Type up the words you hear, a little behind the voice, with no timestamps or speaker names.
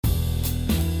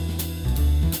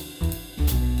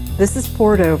This is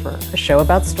Poured Over, a show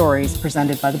about stories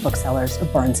presented by the booksellers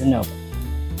of Barnes & Noble.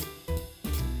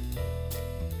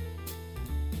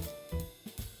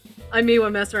 I'm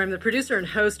Miwa Messer. I'm the producer and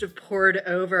host of Poured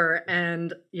Over.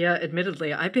 And yeah,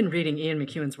 admittedly, I've been reading Ian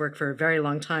McEwan's work for a very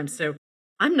long time, so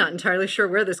I'm not entirely sure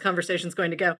where this conversation is going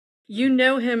to go. You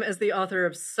know him as the author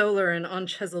of Solar and On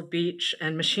Chesil Beach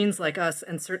and Machines Like Us,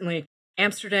 and certainly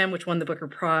Amsterdam, which won the Booker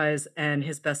Prize, and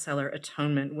his bestseller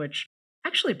Atonement, which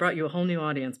actually brought you a whole new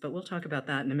audience, but we'll talk about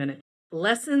that in a minute.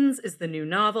 Lessons is the new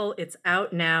novel. It's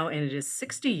out now, and it is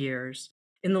 60 years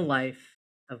in the life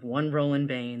of one Roland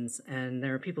Baines. And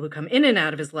there are people who come in and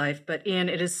out of his life. But Ian,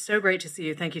 it is so great to see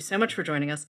you. Thank you so much for joining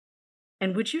us.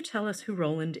 And would you tell us who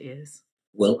Roland is?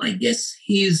 Well, I guess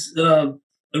he's a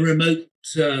remote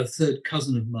third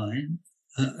cousin of mine,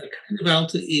 a kind of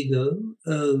alter ego,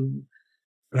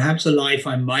 perhaps a life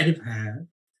I might have had.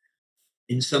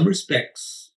 In some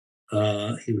respects,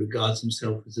 he regards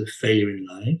himself as a failure in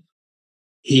life.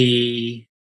 He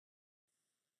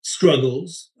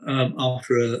struggles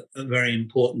after a very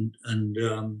important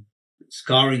and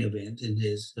scarring event in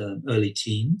his early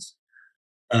teens.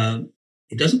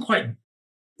 It doesn't quite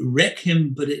wreck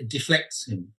him, but it deflects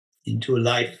him into a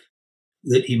life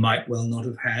that he might well not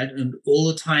have had. And all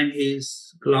the time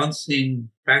he's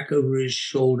glancing back over his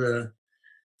shoulder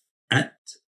at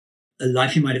a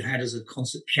life he might have had as a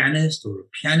concert pianist or a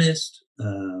pianist,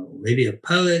 or maybe a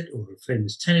poet or a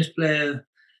famous tennis player.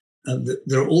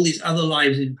 There are all these other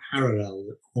lives in parallel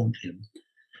that haunt him.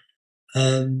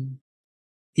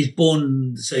 He's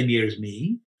born the same year as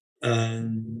me.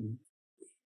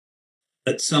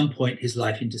 At some point, his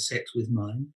life intersects with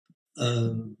mine.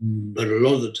 But a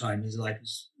lot of the time, his life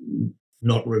is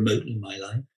not remotely my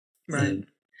life. Right.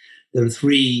 There are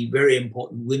three very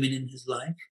important women in his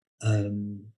life,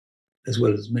 as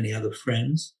well as many other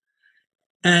friends.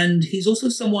 And he's also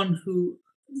someone who,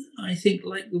 I think,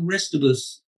 like the rest of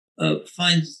us,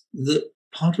 finds that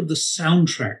part of the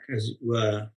soundtrack, as it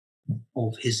were,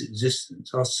 of his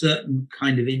existence are certain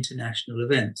kind of international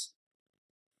events.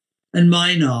 And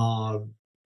mine are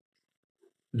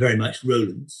very much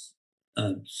Roland's.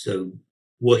 So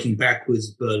working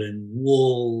backwards, Berlin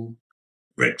Wall,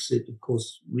 Brexit, of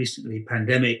course, recently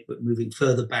pandemic, but moving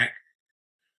further back,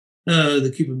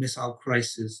 the Cuban Missile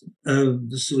Crisis,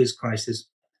 the Suez Crisis,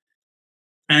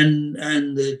 and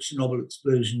the Chernobyl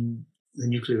explosion, the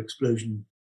nuclear explosion.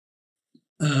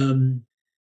 They're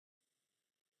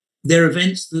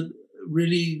events that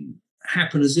really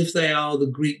happen as if they are the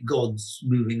Greek gods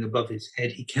moving above his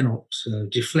head. He cannot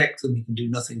deflect them. He can do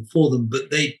nothing for them, but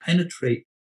they penetrate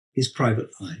his private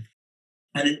life.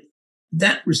 And in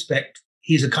that respect,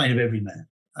 he's a kind of everyman.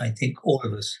 I think all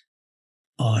of us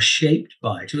are shaped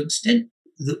by, to an extent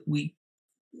that we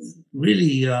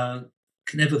really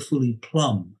can never fully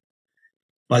plumb,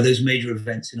 by those major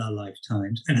events in our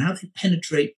lifetimes and how they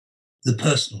penetrate the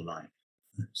personal life.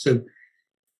 So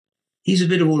he's a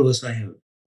bit of all of us, I hope.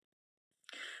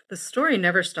 The story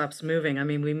never stops moving. I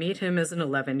mean, we meet him as an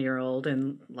 11-year-old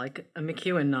in like a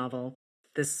McEwan novel.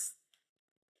 This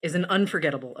is an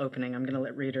unforgettable opening. I'm going to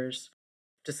let readers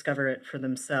discover it for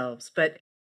themselves. But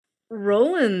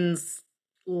Roland's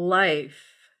life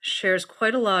shares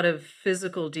quite a lot of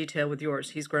physical detail with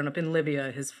yours. He's grown up in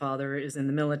Libya. His father is in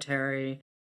the military.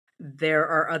 There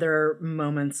are other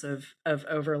moments of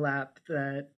overlap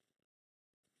that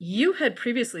you had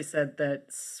previously said that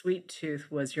Sweet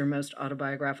Tooth was your most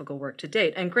autobiographical work to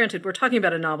date. And granted, we're talking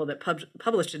about a novel that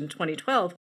published in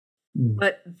 2012,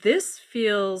 but this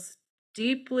feels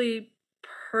deeply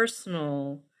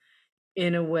personal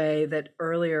in a way that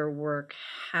earlier work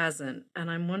hasn't.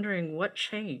 And I'm wondering what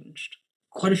changed.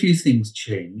 Quite a few things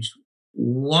changed.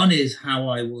 One is how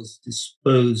I was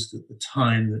disposed at the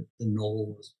time that the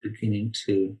novel was beginning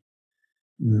to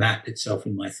map itself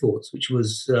in my thoughts, which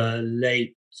was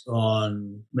late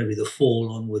on maybe the fall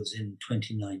onwards in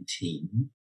 2019.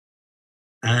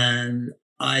 And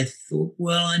I thought,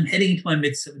 well, I'm heading into my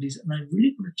mid-70s and I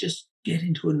really want to just get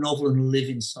into a novel and live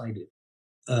inside it.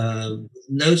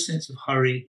 No sense of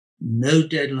hurry, no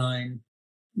deadline,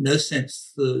 no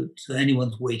sense that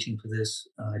anyone's waiting for this.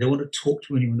 I don't want to talk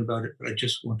to anyone about it, but I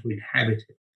just want to inhabit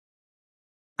it.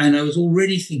 And I was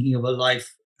already thinking of a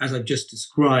life, as I've just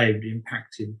described,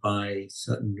 impacted by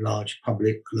certain large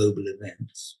public global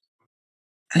events.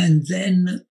 And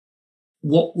then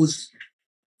what was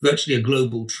virtually a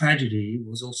global tragedy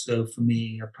was also for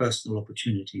me a personal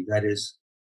opportunity. That is,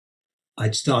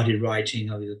 I'd started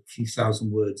writing, I was a few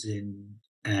thousand words in,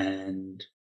 and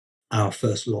our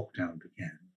first lockdown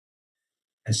began.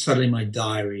 And suddenly my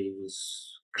diary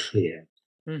was clear.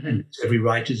 And it's every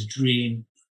writer's dream.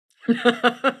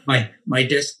 My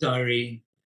desk diary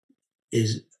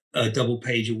is a double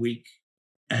page a week,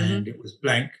 and Mhm. it was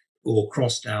blank or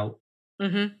crossed out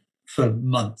Mhm. for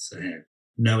months ahead.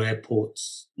 No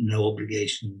airports, no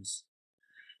obligations.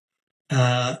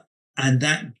 Uh, and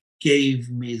that gave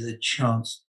me the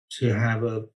chance to have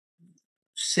a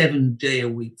 7 day a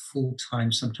week, full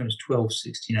time, sometimes 12,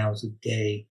 16 hours a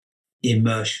day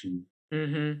immersion.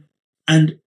 Mhm.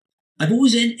 And I've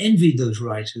always envied those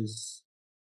writers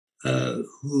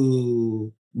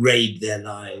who raid their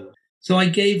lives. So I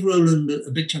gave Roland a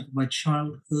big chunk of my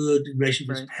childhood in relation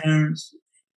to his Right. parents.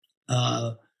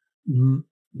 Uh,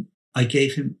 I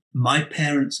gave him my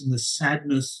parents and the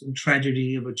sadness and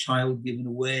tragedy of a child given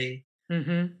away.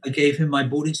 Mhm. I gave him my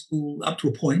boarding school up to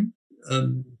a point.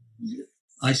 Um,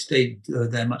 I stayed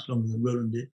there much longer than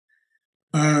Roland did.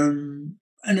 And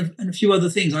a few other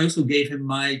things. I also gave him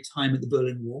my time at the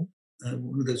Berlin Wall,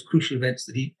 one of those crucial events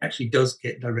that he actually does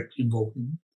get directly involved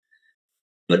in.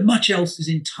 But much else is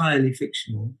entirely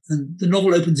fictional. And the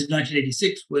novel opens in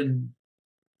 1986 when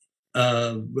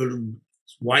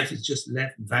Roland's wife has just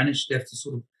vanished, left a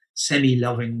sort of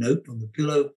semi-loving note on the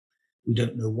pillow. We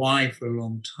don't know why for a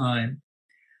long time.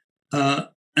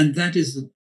 And that is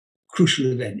the crucial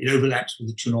event. It overlaps with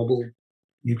the Chernobyl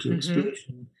nuclear Mhm.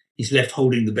 explosion. He's left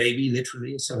holding the baby,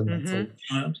 literally, a 7-month-old Mhm.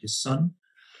 child, his son,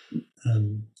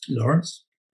 Lawrence.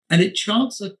 And it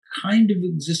charts a kind of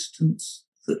existence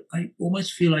that I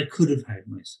almost feel I could have had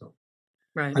myself.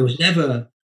 Right. I was never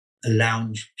a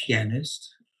lounge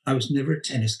pianist. I was never a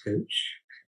tennis coach.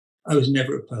 I was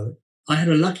never a poet. I had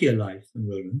a luckier life than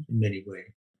Roland in many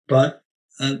ways. But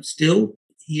still,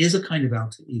 he is a kind of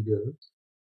alter ego.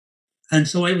 And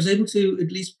so I was able to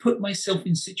at least put myself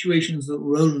in situations that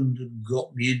Roland had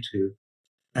got me into.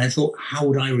 And I thought, how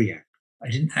would I react? I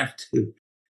didn't have to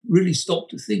really stop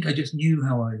to think. I just knew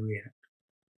how I'd react.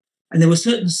 And there were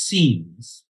certain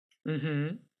scenes,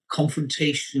 Mhm.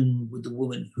 confrontation with the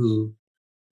woman who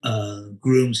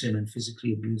grooms him and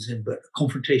physically abuses him, but a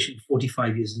confrontation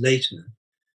 45 years later,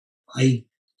 I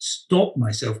stopped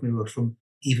myself from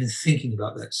even thinking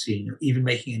about that scene or even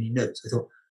making any notes. I thought,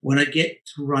 when I get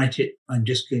to write it, I'm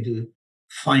just going to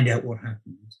find out what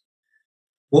happens,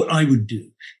 what I would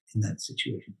do in that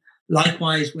situation.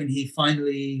 Likewise, when he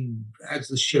finally has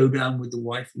the showdown with the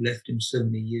wife who left him so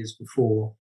many years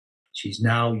before, she's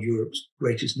now Europe's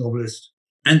greatest novelist,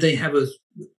 and they have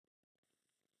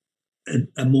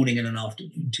a morning and an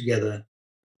afternoon together.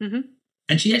 Mhm.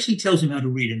 And she actually tells him how to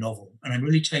read a novel. And I'm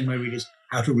really telling my readers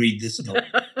how to read this novel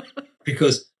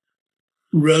because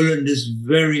Roland is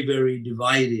very, very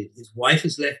divided. His wife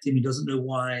has left him. He doesn't know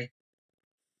why.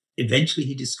 Eventually,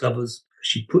 he discovers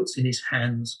she puts in his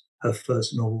hands her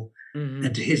first novel.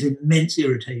 And to Mhm. his immense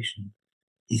irritation,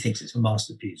 he thinks it's a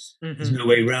masterpiece. There's Mhm. no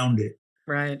way around it.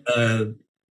 Right. Uh,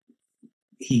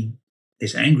 he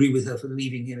is angry with her for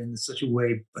leaving him in such a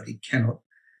way, but he cannot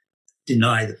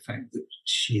deny the fact that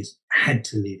she has had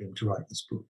to leave him to write this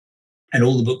book and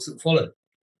all the books that follow.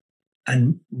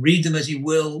 And read them as he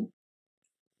will,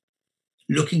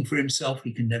 looking for himself,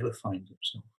 he can never find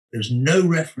himself. There's no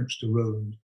reference to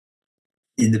Roland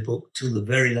in the book till the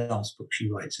very last book she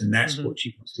writes. And that's Mhm. what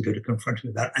she wants to go to confront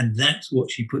him about. And that's what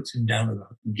she puts him down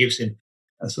about and gives him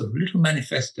a sort of little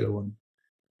manifesto on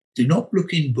do not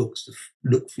look in books to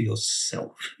look for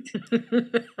yourself.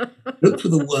 Look for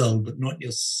the world, but not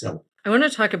yourself. I want to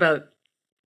talk about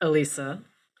Elisa,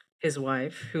 his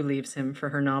wife, who leaves him for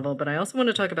her novel, but I also want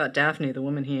to talk about Daphne, the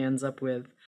woman he ends up with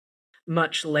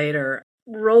much later.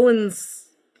 Roland's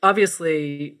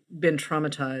obviously been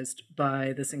traumatized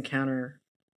by this encounter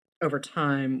over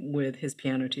time with his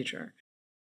piano teacher.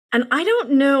 And I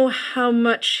don't know how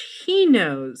much he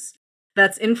knows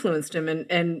that's influenced him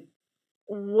and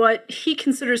what he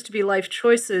considers to be life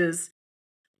choices.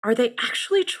 Are they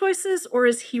actually choices or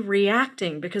is he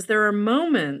reacting? Because there are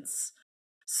moments,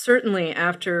 certainly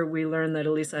after we learn that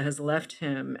Elisa has left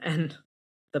him and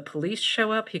the police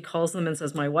show up, he calls them and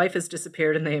says, "My wife has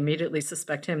disappeared," and they immediately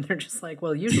suspect him. They're just like,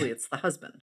 "Well, usually it's the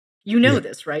husband. You know Yeah.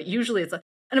 this, right? Usually it's a."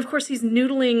 And of course, he's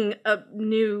noodling a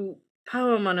new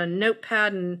poem on a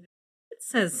notepad and it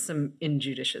says some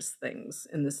injudicious things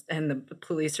in this. And the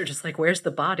police are just like, "Where's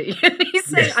the body?" And he's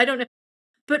saying, Yes. "I don't know."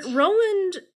 But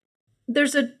Roland,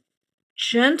 there's a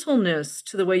gentleness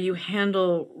to the way you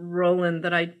handle Roland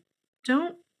that I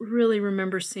don't really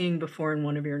remember seeing before in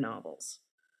one of your novels.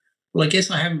 Well, I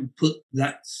guess I haven't put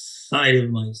that side of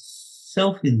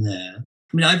myself in there.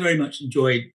 I mean, I very much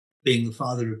enjoyed being the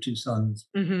father of two sons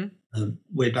Mhm.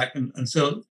 way back. And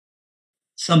so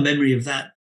some memory of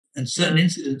that and certain Yeah.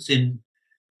 incidents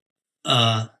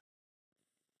uh,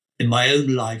 in my own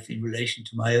life in relation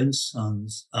to my own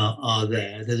sons are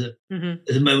there. Mhm.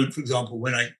 There's a moment, for example,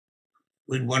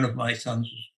 when one of my sons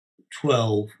was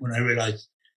 12, when I realized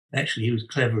actually he was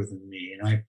cleverer than me.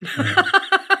 And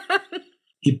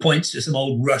he points to some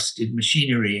old rusted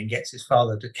machinery and gets his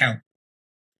father to count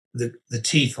the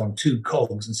teeth on two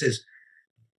cogs and says,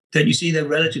 "Don't you see their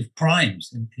relative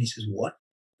primes?" And he says, "What?"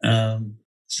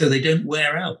 So they don't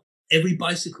wear out. Every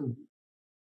bicycle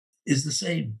is the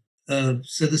same.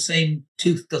 So the same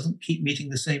tooth doesn't keep meeting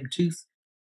the same tooth.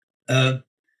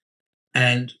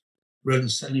 And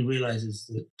Roland suddenly realizes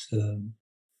that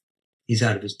he's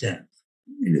out of his depth.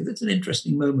 That's an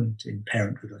interesting moment in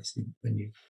parenthood, I think, when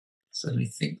you suddenly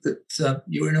think that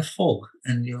you're in a fog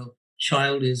and your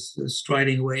child is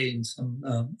striding away in some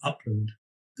upland,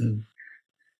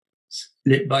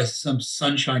 lit by some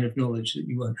sunshine of knowledge that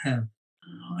you won't have.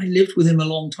 I lived with him a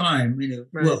long time,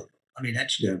 Right. Well, I mean,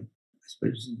 actually, I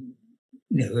suppose,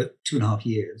 2.5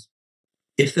 years.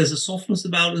 If there's a softness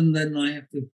about him, then I have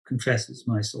to confess it's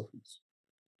my softness.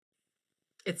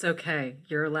 It's okay.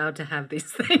 You're allowed to have these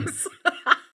things.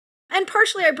 And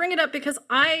partially I bring it up because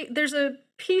there's a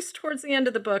piece towards the end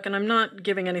of the book, and I'm not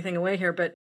giving anything away here,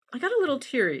 but I got a little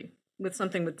teary with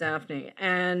something with Daphne,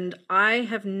 and I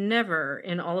have never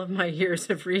in all of my years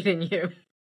of reading you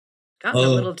gotten a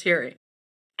little teary.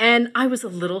 And I was a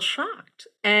little shocked.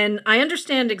 And I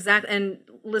understand and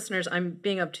listeners, I'm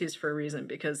being obtuse for a reason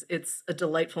because it's a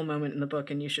delightful moment in the book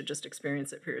and you should just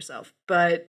experience it for yourself.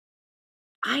 But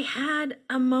I had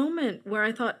a moment where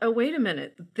I thought, oh, wait a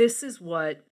minute, this is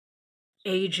what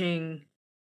aging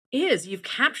is. You've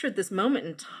captured this moment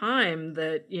in time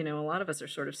that, a lot of us are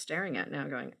sort of staring at now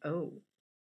going, oh,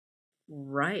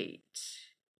 right.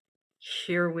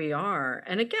 Here we are.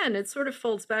 And again, it sort of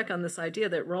folds back on this idea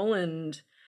that Roland,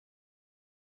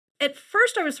 at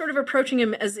first I was sort of approaching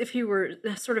him as if he were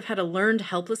sort of had a learned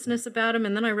helplessness about him.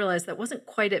 And then I realized that wasn't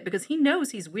quite it because he knows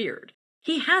he's weird.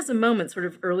 He has a moment sort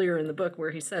of earlier in the book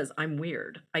where he says, I'm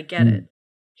weird. I get it.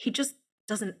 He just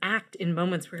doesn't act in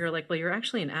moments where you're like, well, you're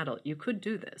actually an adult. You could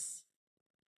do this.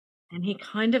 And he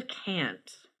kind of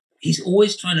can't. He's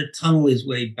always trying to tunnel his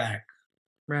way back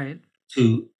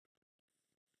to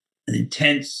an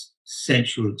intense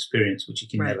sensual experience, which he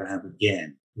can never have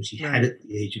again, which he had at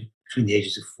between the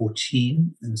ages of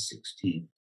 14 and 16,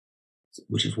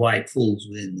 which is why it falls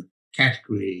within the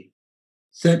category,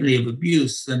 certainly, of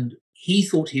abuse. And he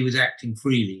thought he was acting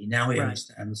freely. Now he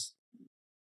understands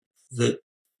that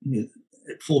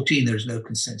at 14, there's no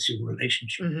consensual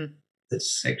relationship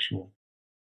that's sexual.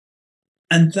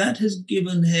 And that has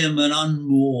given him an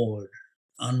unmoored,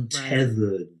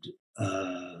 untethered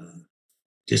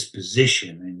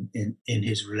disposition in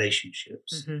his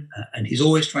relationships. And he's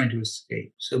always trying to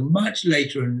escape. So much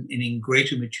later, in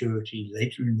greater maturity,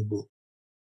 later in the book,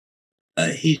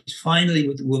 he's finally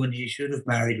with the woman he should have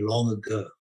married long ago.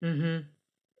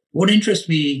 What interests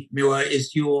me, Miwa,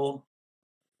 is your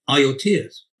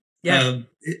tears.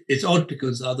 It's odd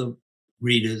because other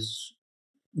readers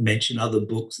mention other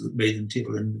books that made them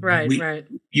tickle, and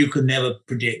you can never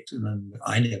predict, and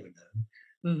I never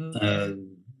know.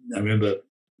 I remember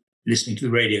listening to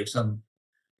the radio, some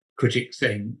critic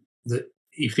saying that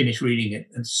he finished reading it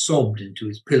and sobbed into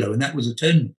his pillow, and that was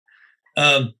atonement.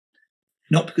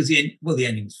 Not because the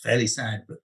ending was fairly sad,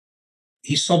 but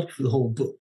he sobbed for the whole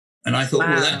book. And I thought,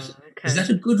 is that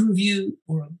a good review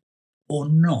or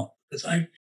not? Because I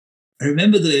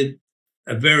remember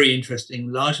a very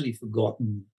interesting, largely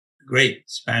forgotten, great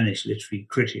Spanish literary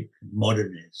critic,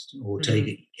 modernist,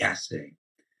 Ortega y Gasset.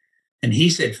 And he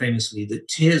said famously that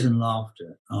tears and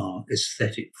laughter are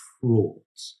aesthetic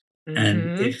frauds.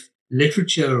 And if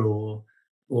literature or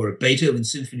a Beethoven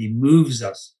symphony moves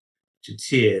us to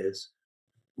tears,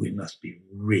 we must be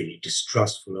really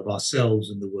distrustful of ourselves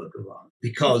and the work of art,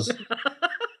 because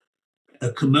a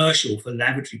commercial for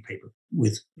lavatory paper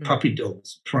with puppy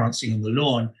dogs prancing on the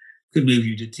lawn could move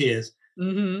you to tears,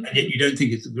 and yet you don't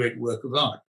think it's a great work of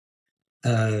art.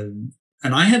 And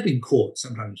I have been caught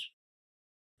sometimes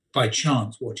by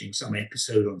chance watching some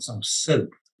episode on some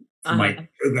soap for my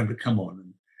program to come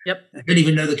on. And I don't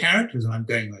even know the characters, and I'm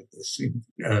going like this.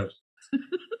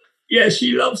 Yeah,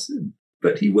 she loves him,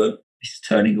 but he won't. He's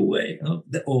turning away,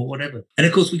 or whatever. And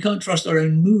of course, we can't trust our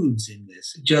own moods in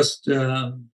this. Just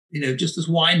just as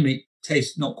wine may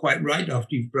taste not quite right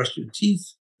after you've brushed your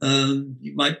teeth,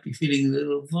 you might be feeling a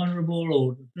little vulnerable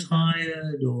or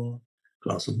tired, or a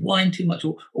glass of wine too much,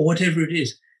 or whatever it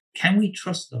is. Can we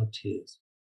trust our tears?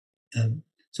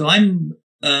 So I'm,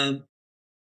 I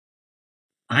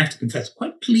have to confess,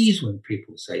 quite pleased when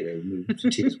people say they move to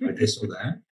tears by this or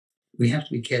that. We have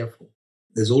to be careful.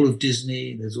 There's all of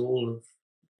Disney, there's all of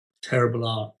terrible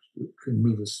art that can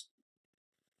move us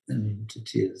to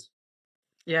tears.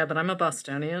 Yeah, but I'm a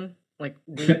Bostonian. Like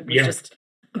we just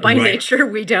By right. nature,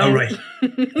 we Oh, don't. right.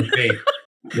 Okay.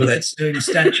 Well, that stone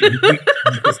statue in the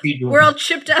cathedral. We're all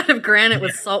chipped out of granite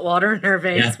with salt water in our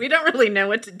veins. Yeah. We don't really know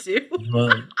what to do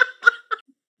Well,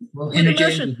 with Henry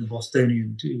James emotion. was the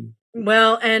Bostonian too.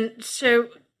 Well, and so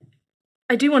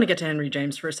I do want to get to Henry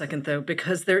James for a second, though,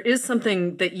 because there is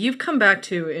something that you've come back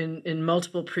to in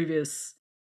multiple previous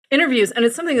interviews, and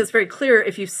it's something that's very clear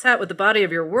if you've sat with the body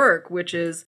of your work, which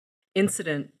is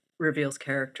incident reveals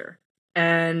character.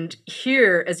 And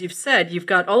here, as you've said, you've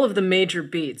got all of the major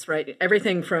beats, right?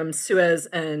 Everything from Suez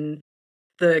and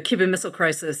the Cuban Missile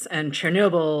Crisis and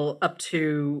Chernobyl up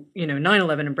to,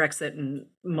 9/11 and Brexit and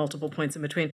multiple points in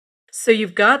between. So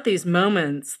you've got these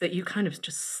moments that you kind of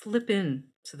just slip in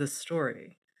to the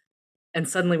story. And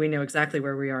suddenly we know exactly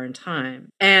where we are in time.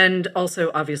 And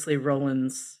also, obviously,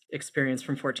 Roland's experience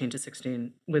from 14 to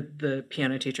 16 with the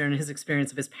piano teacher and his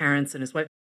experience of his parents and his wife.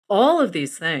 All of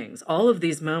these things, all of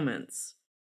these moments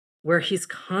where he's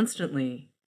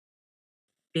constantly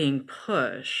being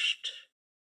pushed,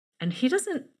 and he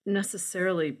doesn't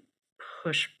necessarily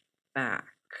push back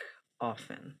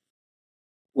often.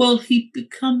 Well, he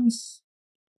becomes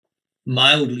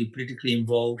mildly politically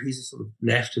involved. He's a sort of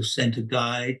left of center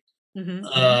guy.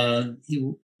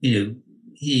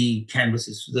 He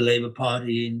canvasses for the Labour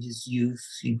Party in his youth.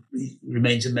 He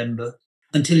remains a member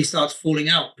until he starts falling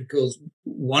out, because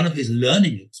one of his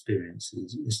learning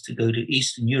experiences is to go to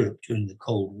Eastern Europe during the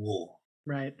Cold War.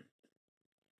 Right.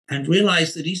 And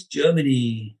realize that East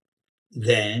Germany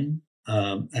then,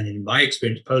 and in my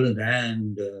experience, Poland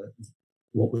and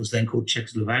what was then called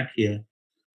Czechoslovakia,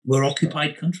 were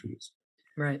occupied countries.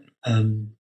 Right.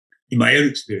 In my own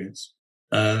experience,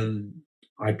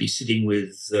 I'd be sitting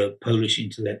with Polish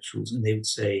intellectuals and they would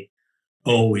say,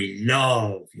 "Oh, we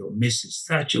love your Mrs.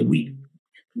 Thatcher. We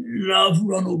love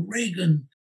Ronald Reagan.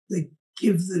 They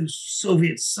give the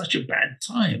Soviets such a bad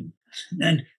time."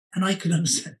 And I could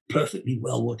understand perfectly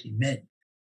well what he meant.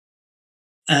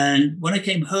 And when I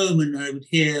came home and I would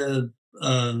hear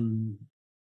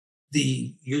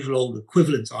the usual old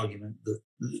equivalence argument that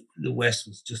the West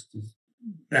was just as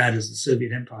bad as the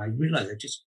Soviet Empire, I realized I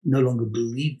just no longer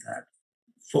believed that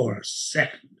for a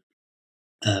second.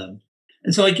 And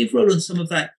so I give Roland some of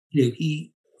that.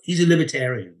 He's a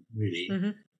libertarian, really.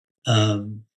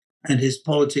 And his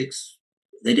politics,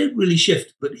 they don't really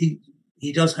shift, but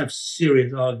he does have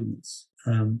serious arguments.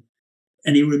 And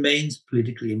he remains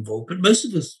politically involved. But most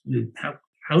of us,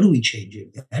 how do we change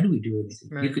it? How do we do anything?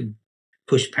 Right. You can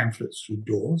push pamphlets through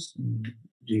doors, and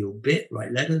do your bit,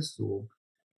 write letters,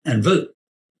 and vote.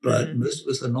 But most of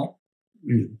us are not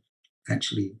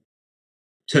actually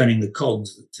turning the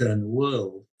cogs that turn the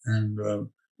world. And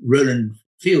Roland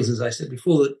feels, as I said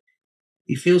before, that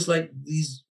he feels like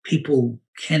these people,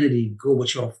 Kennedy,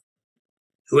 Gorbachev,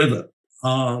 whoever,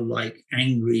 are like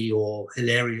angry or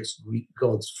hilarious Greek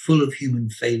gods, full of human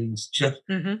failings, just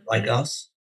like us,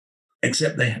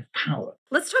 except they have power.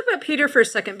 Let's talk about Peter for a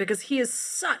second, because he is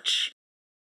such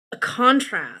a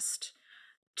contrast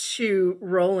to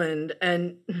Roland,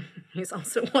 and he's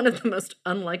also one of the most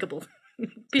unlikable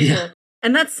people. Yeah.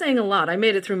 And that's saying a lot. I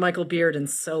made it through Michael Beard and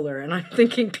Solar, and I'm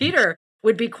thinking Peter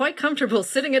would be quite comfortable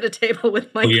sitting at a table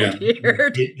with Michael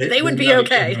Beard. They would be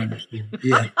okay.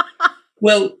 Yeah.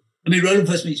 Well, I mean, Roland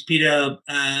first meets Peter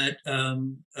at a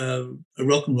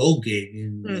rock and roll gig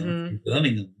in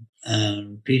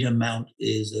Birmingham. Peter Mount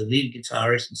is a lead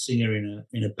guitarist and singer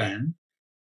in a band,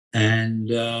 and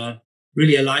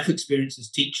really a life experience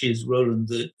teaches Roland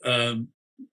that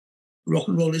rock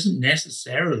and roll isn't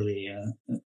necessarily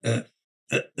a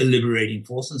liberating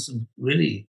force, and some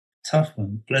really tough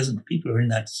and pleasant people are in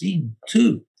that scene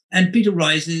too. And Peter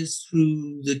rises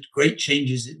through the great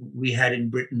changes we had in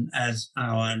Britain as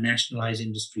our nationalized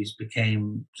industries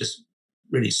became just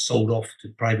really sold off to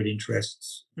private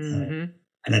interests, and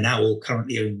are now all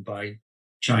currently owned by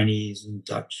Chinese and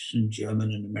Dutch and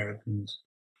German and Americans.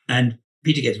 And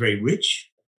Peter gets very rich.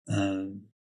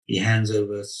 He hands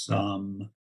over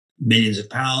some millions of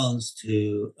pounds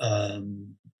to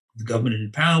the government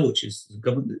in power, which is the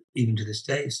government that even to this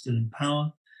day is still in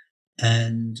power,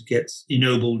 and gets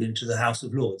ennobled into the House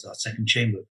of Lords, our second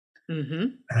chamber,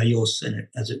 your Senate,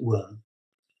 as it were,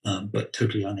 but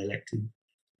totally unelected.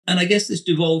 And I guess this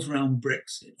devolves around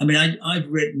Brexit. I mean, I've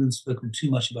written and spoken too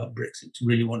much about Brexit to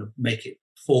really want to make it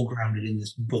foregrounded in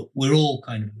this book. We're all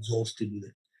kind of exhausted with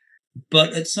it.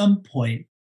 But at some point,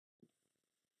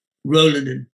 Roland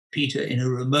and Peter, in a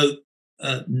remote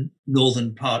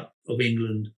northern part of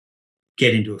England,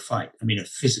 get into a fight. I mean, a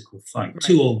physical fight. Right.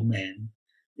 Two old men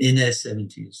in their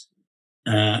 70s.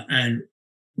 And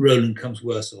Roland comes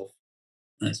worse off.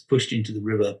 It's pushed into the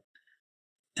river.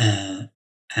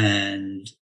 And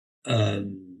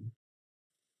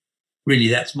really,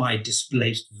 that's my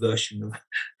displaced version of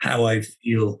how I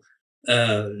feel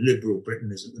liberal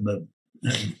Britain is at the moment.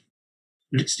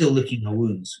 It's still licking our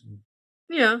wounds.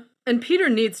 Yeah. And Peter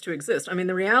needs to exist. I mean,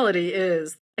 the reality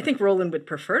is, I think Roland would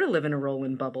prefer to live in a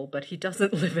Roland bubble, but he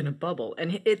doesn't live in a bubble.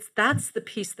 And that's the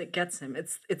piece that gets him.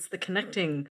 It's the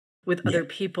connecting with other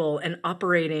people and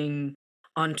operating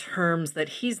on terms that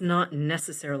he's not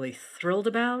necessarily thrilled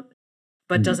about,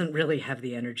 but doesn't really have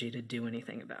the energy to do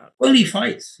anything about. Well, he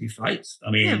fights. I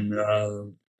mean,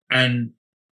 and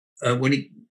when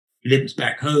he lives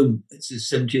back home, it's his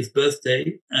 70th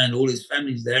birthday, and all his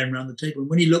family's there and around the table. And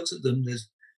when he looks at them, there's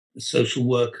a social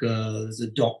worker, there's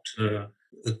a doctor,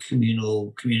 a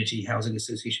community housing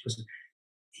association person.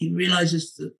 He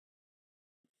realizes that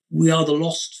we are the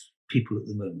lost people at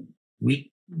the moment.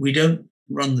 We don't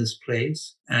run this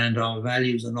place, and our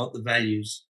values are not the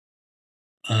values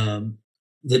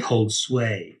that hold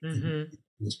sway in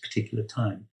this particular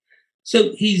time.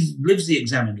 So he lives the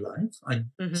examined life.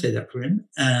 I'd say that for him.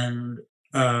 And,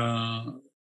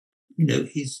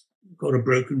 he's got a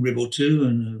broken rib or two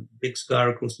and a big scar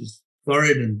across his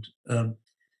forehead, and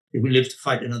he will live to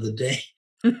fight another day.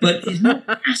 But he's not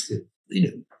passive,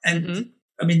 And,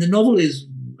 I mean, the novel is,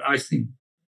 I think,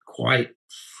 quite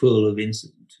full of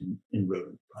incident in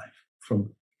Roland's life,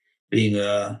 from being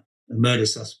a murder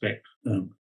suspect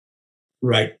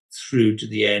right through to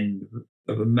the end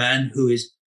of a man who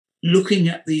is looking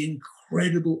at the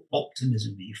incredible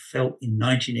optimism he felt in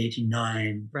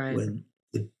 1989 when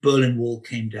the Berlin Wall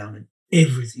came down and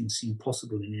everything seemed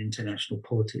possible in international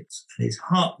politics. And his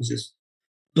heart was just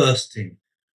bursting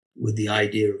with the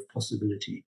idea of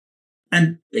possibility.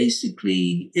 And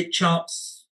basically, it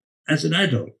charts as an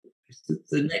adult. It's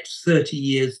the next 30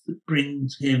 years that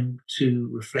brings him to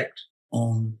reflect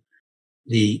on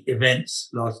the events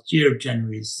last year of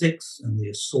January 6th and the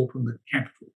assault on the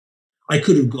Capitol. I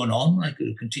could have gone on. I could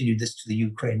have continued this to the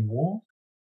Ukraine war,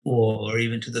 or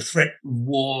even to the threat of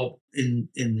war in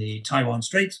the Taiwan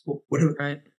Straits, or whatever.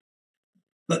 Right.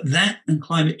 But that and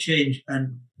climate change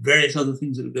and various other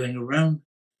things that are going around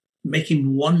make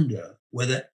him wonder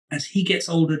whether, as he gets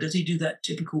older, does he do that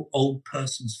typical old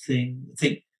person's thing?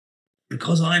 Think,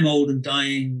 because I'm old and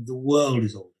dying, the world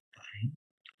is old and dying.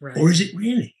 Right. Or is it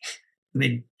really? I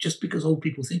mean, just because old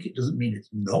people think it doesn't mean it's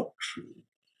not true.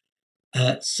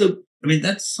 So, I mean,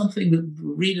 that's something that the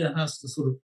reader has to sort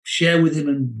of share with him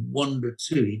and wonder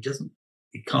too. He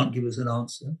can't give us an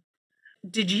answer.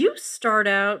 Did you start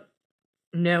out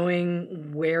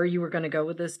knowing where you were going to go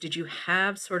with this? Did you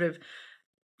have sort of,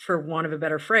 for want of a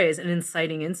better phrase, an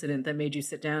inciting incident that made you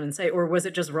sit down and say, or was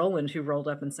it just Roland who rolled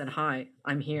up and said, "Hi,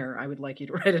 I'm here. I would like you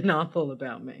to write a novel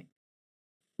about me"?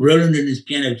 Roland and his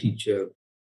piano teacher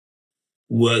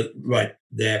were right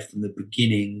there from the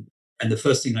beginning. And the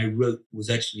first thing I wrote was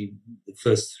actually the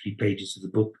first 3 pages of the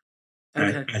book,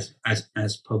 as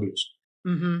published.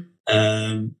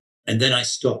 And then I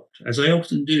stopped, as I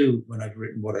often do when I've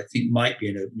written what I think might be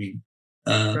an opening,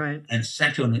 and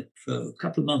sat on it for a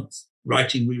couple of months,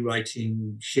 writing,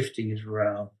 rewriting, shifting it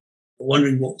around,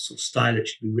 wondering what sort of style it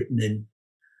should be written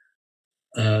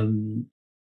in.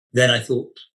 Then I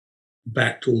thought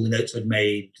back to all the notes I'd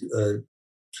made 2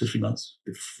 or 3 months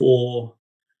before,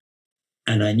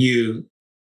 and I knew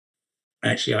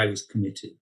actually I was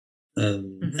committed,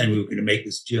 and we were going to make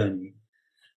this journey.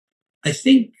 I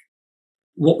think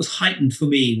what was heightened for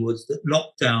me was that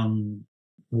lockdown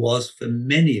was, for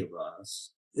many of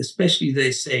us, especially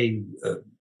they say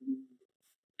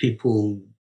people,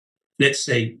 let's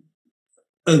say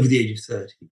over the age of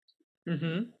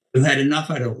 30, who had enough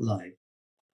adult life.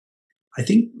 I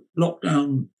think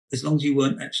lockdown, as long as you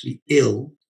weren't actually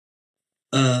ill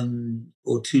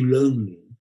or too lonely,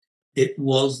 it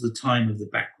was the time of the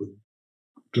backward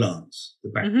glance, the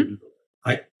backward look.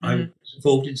 I was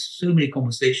involved in so many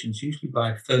conversations, usually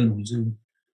by phone or Zoom.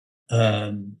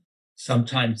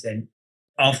 Sometimes then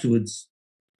afterwards,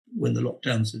 when the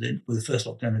lockdowns had ended, when the first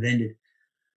lockdown had ended,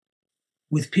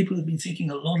 with people who've been thinking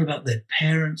a lot about their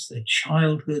parents, their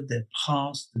childhood, their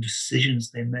past, the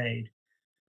decisions they made.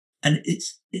 And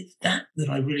it's that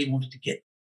I really wanted to get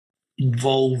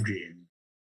involved in.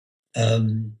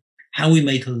 How we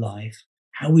make a life,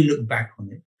 how we look back on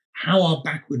it, how our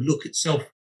backward look itself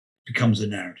becomes a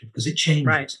narrative, because it changes.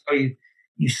 Right. How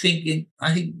you think,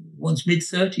 I think one's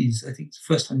mid-30s, I think it's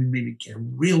the first time you maybe get a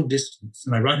real distance,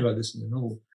 and I write about this in the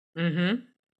novel,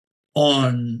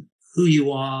 on who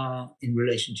you are in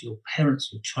relation to your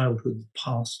parents, your childhood, the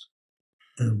past,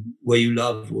 where you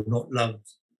loved or not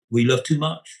loved, where you loved too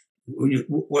much,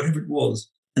 whatever it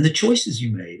was, and the choices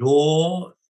you made,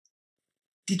 or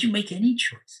did you make any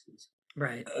choices?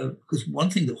 Right. Because one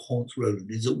thing that haunts Roland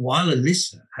is that while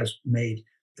Alyssa has made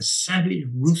a savage,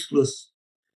 ruthless,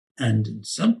 and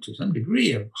to some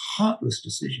degree, a heartless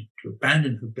decision to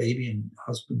abandon her baby and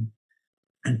husband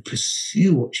and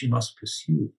pursue what she must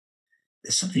pursue,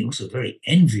 there's something also very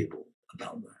enviable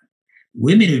about that.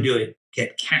 Women who do it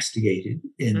get castigated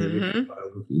in the literary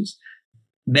biographies.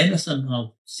 Men are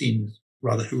somehow seen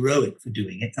rather heroic for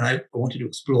doing it, and I wanted to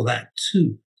explore that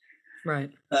too.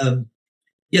 Right. The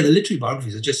literary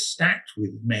biographies are just stacked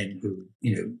with men who,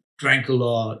 drank a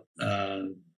lot,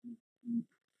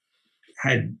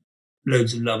 had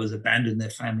loads of lovers, abandoned their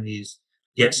families,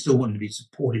 yet still wanted to be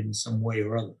supported in some way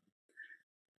or other.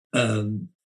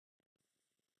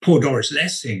 Poor Doris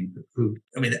Lessing,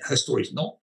 her story is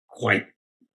not quite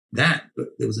that, but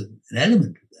there was an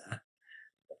element of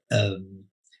that.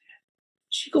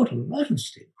 She got a lot of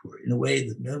stick for it in a way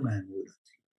that no man would.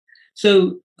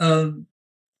 So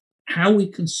how we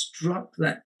construct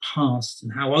that past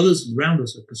and how others around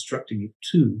us are constructing it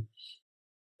too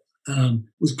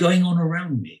was going on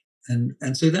around me.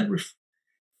 And so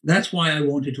that's why I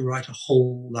wanted to write a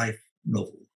whole life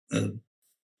novel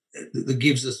that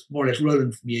gives us more or less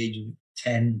Roland from the age of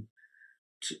 10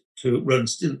 to Roland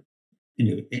still,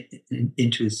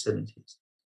 into his 70s.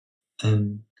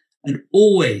 And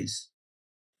always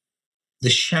the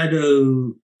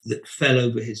shadow that fell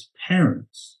over his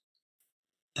parents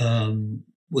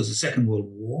was the Second World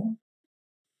War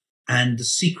and the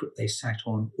secret they sat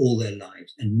on all their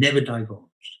lives and never divulged.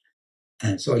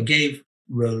 And so I gave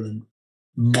Roland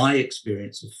my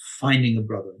experience of finding a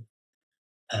brother.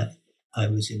 I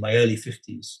was in my early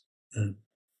 50s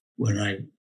when I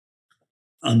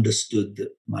understood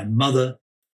that my mother,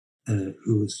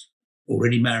 who was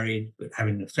already married but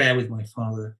having an affair with my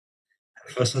father,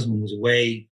 her first husband was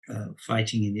away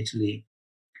fighting in Italy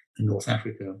and North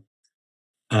Africa.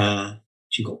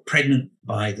 She got pregnant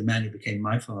by the man who became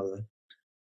my father,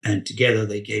 and together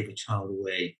they gave a child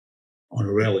away on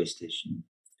a railway station.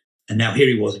 And now here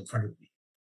he was in front of me,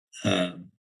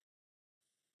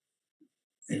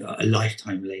 a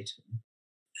lifetime later,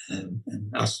 and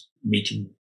us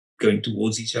meeting, going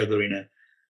towards each other in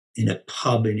a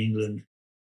pub in England,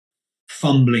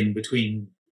 fumbling between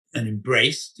an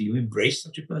embrace. Do you embrace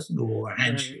such a person, or a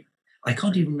handshake? Right. I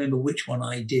can't even remember which one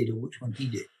I did or which one he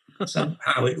did.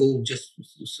 Somehow it all just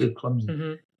was so clumsy.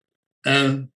 Mm-hmm.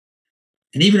 And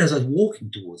even as I was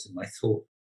walking towards him, I thought,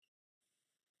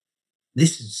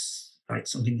 this is like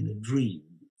something in a dream.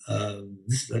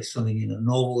 This is like something in a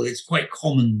novel. It's quite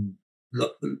common.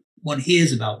 One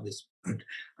hears about this, but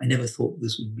I never thought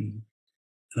this would be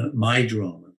my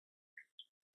drama.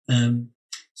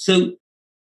 So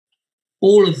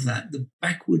all of that, the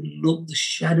backward look, the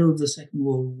shadow of the Second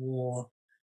World War,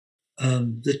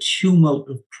 the tumult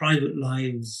of private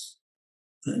lives,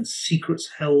 secrets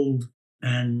held,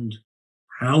 and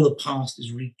how the past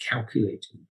is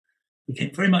recalculated,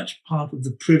 became very much part of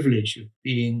the privilege of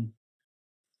being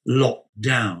locked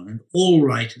down. And all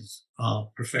writers are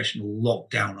professional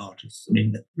lockdown artists. I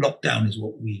mean, lockdown is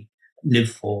what we live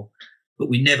for, but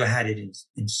we never had it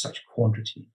in such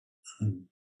quantity. And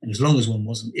as long as one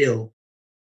wasn't ill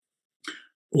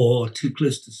or too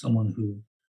close to someone who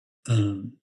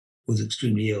was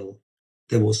extremely ill,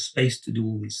 there was space to do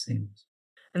all these things.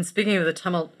 And speaking of the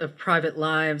tumult of private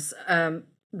lives,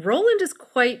 Roland is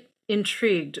quite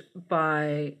intrigued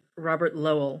by Robert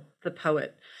Lowell, the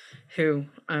poet, who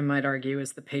I might argue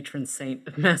is the patron saint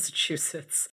of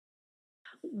Massachusetts.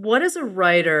 What does a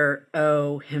writer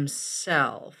owe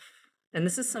himself? And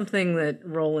this is something that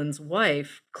Roland's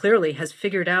wife clearly has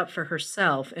figured out for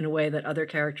herself in a way that other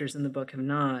characters in the book have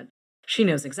not. She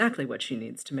knows exactly what she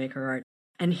needs to make her art.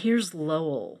 And here's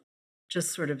Lowell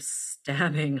just sort of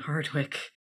stabbing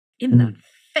Hardwicke in the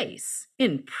face,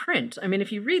 in print. I mean,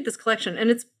 if you read this collection, and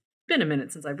it's been a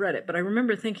minute since I've read it, but I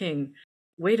remember thinking,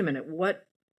 wait a minute, what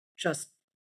just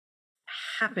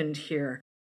happened here?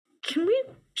 Can we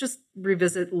just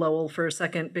revisit Lowell for a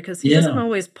second? Because he doesn't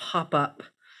always pop up.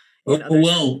 He's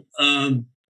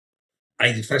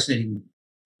a fascinating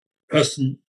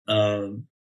person, and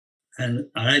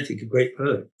I think a great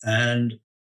poet. And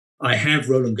I have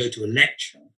Roland go to a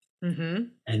lecture,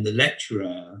 and the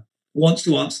lecturer wants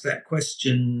to answer that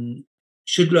question: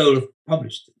 should Lowell have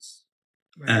published this?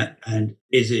 Right. And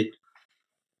is it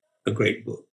a great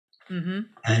book?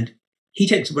 And he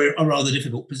takes a rather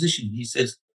difficult position. He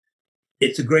says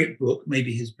it's a great book,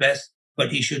 maybe his best,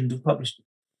 but he shouldn't have published it.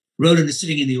 Roland is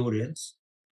sitting in the audience,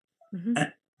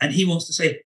 and he wants to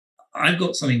say, I've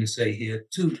got something to say here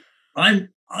too. I'm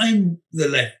the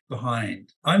left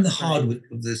behind. I'm the Hardwicke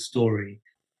of this story.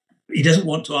 He doesn't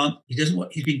want to answer.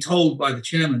 He's been told by the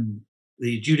chairman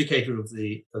the adjudicator of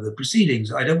the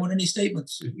proceedings, I don't want any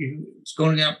statements. It's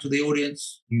going out to the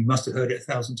audience. You must have heard it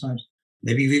 1,000 times.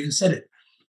 Maybe you've even said it.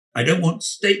 I don't want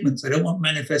statements. I don't want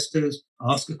manifestos.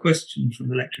 Ask a question from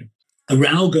the lecturer. A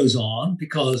row goes on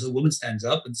because a woman stands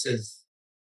up and says,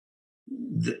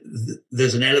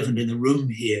 there's an elephant in the room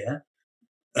here.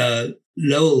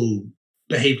 Lowell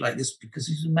behaved like this because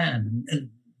he's a man, and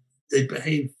they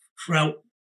behave throughout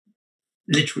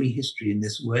literary history in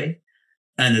this way.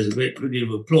 And there's a great deal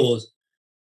of applause.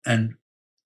 And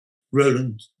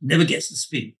Roland never gets to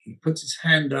speak. He puts his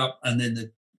hand up, and then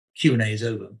the Q&A is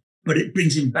over. But it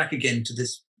brings him back again to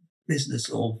this business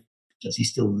of, does he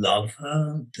still love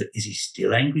her? Is he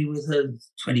still angry with her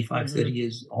 25, 30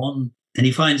 years on? And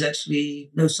he finds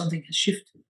actually, no, something has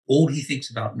shifted. All he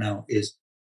thinks about now is,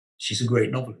 she's a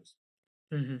great novelist.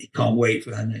 He can't wait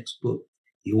for her next book.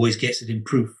 He always gets it in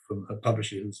proof from her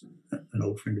publisher, who's an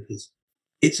old friend of his.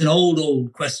 It's an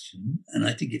old question, and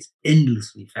I think it's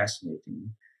endlessly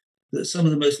fascinating that some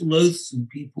of the most loathsome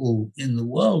people in the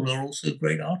world are also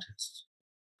great artists.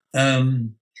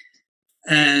 And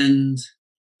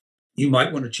you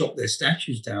might want to chop their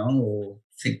statues down or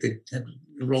think they have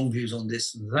the wrong views on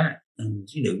this and that. And,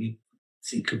 you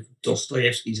think of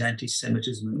Dostoevsky's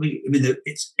anti-Semitism. I mean,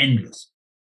 it's endless.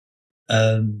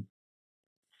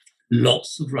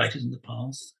 Lots of writers in the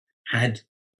past had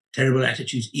terrible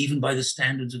attitudes, even by the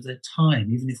standards of their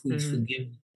time, even if we forgive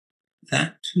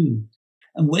that too.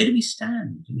 And where do we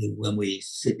stand when we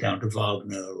sit down to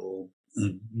Wagner or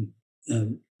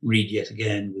read yet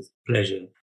again with pleasure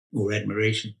or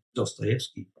admiration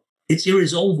Dostoevsky? It's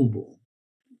irresolvable,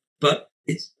 but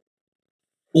it's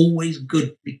always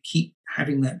good to keep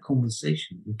having that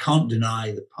conversation. We can't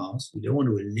deny the past. We don't want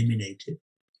to eliminate it.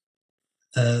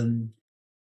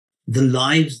 The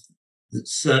lives that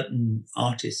certain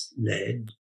artists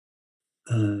led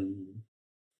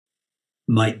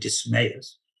might dismay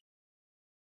us.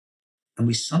 And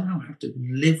we somehow have to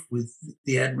live with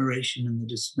the admiration and the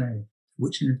dismay,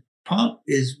 which in part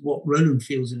is what Roland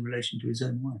feels in relation to his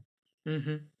own wife.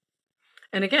 Mm-hmm.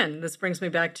 And again, this brings me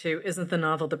back to, isn't the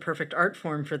novel the perfect art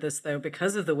form for this, though,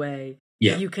 because of the way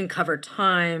you can cover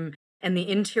time and the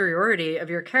interiority of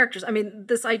your characters? I mean,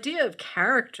 this idea of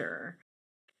character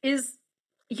is,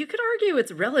 you could argue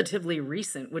it's relatively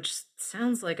recent, which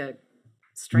sounds like a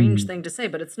strange thing to say,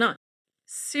 but it's not.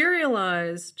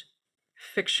 Serialized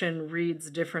fiction reads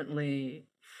differently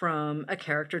from a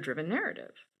character-driven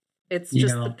narrative. It's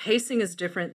just the pacing is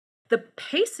different. The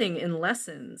pacing in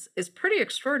Lessons is pretty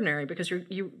extraordinary because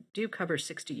you do cover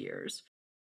 60 years.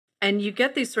 And you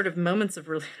get these sort of moments of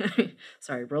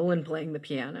Roland playing the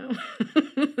piano.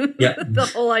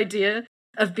 The whole idea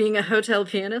of being a hotel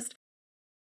pianist.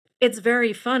 It's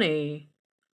very funny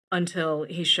until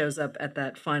he shows up at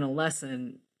that final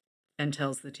lesson and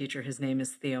tells the teacher his name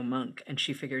is Theo Monk, and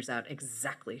she figures out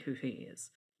exactly who he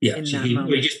is. Yeah,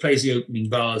 he just plays the opening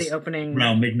bars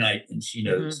around midnight, and she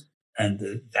knows.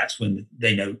 And that's when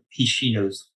they know, she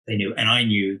knows, they knew, and I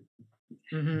knew.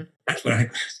 That's when I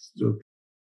sort of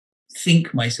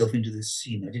think myself into this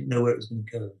scene. I didn't know where it was going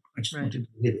to go. I just wanted to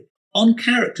live it. On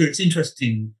character, it's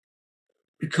interesting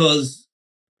because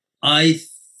I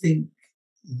think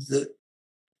that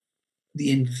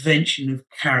the invention of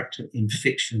character in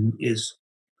fiction is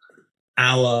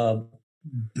our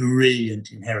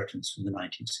brilliant inheritance from the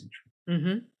 19th century.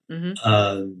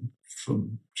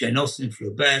 From Jane Austen,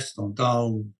 Flaubert,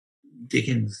 Stendhal,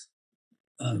 Dickens,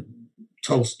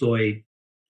 Tolstoy,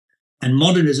 and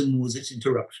modernism was its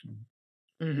interruption.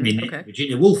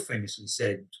 Virginia Woolf famously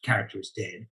said, "Character is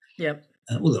dead." Yep.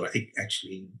 Although I think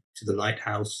actually To the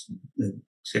Lighthouse,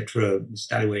 etc., Miss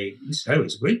Dalloway is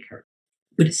a great character.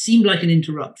 But it seemed like an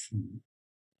interruption.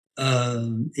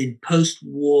 In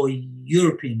post-war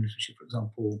European literature, for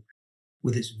example,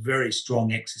 with its very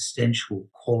strong existential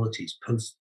qualities,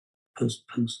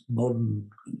 post-modern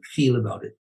feel about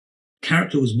it,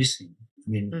 character was missing. I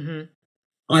mean,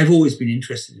 I've always been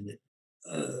interested in it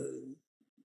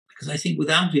because I think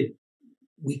without it,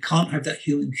 we can't have that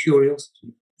human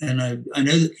curiosity. And I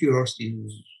know that curiosity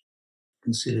was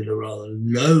considered a rather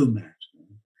low matter,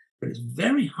 but it's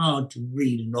very hard to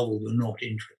read a novel you're not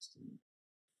interested in.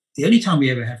 The only time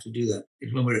we ever have to do that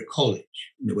is when we're at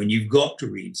college, when you've got to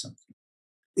read something.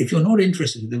 If you're not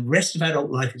interested, the rest of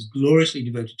adult life is gloriously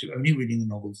devoted to only reading the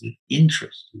novels that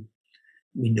interest you.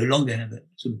 We no longer have that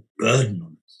sort of burden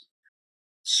on us.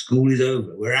 School is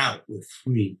over, we're out, we're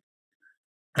free.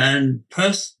 And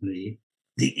personally,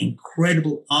 the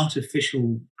incredible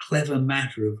artificial, clever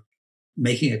matter of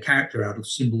making a character out of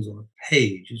symbols on a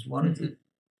page is one of the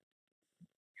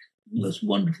most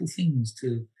wonderful things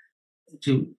to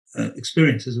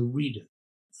experience as a reader.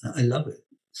 I love it.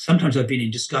 Sometimes I've been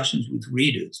in discussions with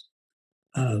readers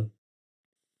uh,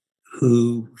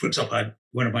 who, for example,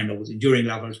 one of my novels, Enduring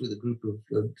Love, I was with a group of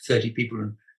 30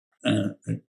 people, and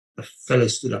a fellow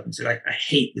stood up and said, I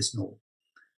hate this novel.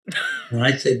 And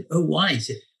I said, oh, why? He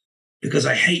said, because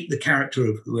I hate the character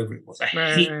of whoever it was. I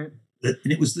hate that.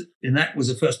 And and that was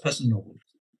a first person novel.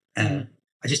 I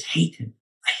just hate him.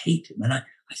 I hate him. And I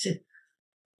said,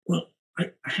 well,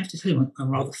 I have to tell you, I'm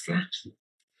rather flattered.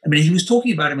 I mean, he was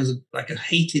talking about him as like a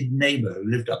hated neighbor who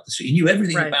lived up the street. He knew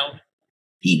everything about him.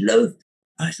 He loathed.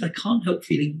 I said, I can't help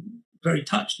feeling very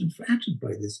touched and flattered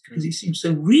by this because he seems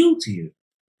so real to you.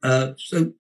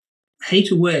 So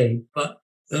hate away, but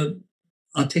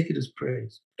I'll take it as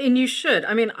praise. And you should.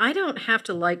 I mean, I don't have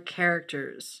to like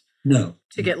characters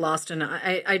to get lost in.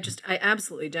 I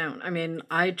absolutely don't. I mean,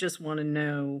 I just want to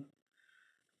know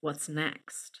what's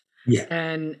next. Yeah.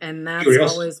 And that's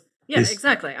always,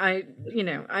 exactly.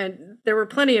 There were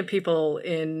plenty of people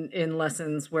in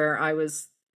lessons where I was,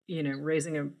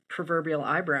 raising a proverbial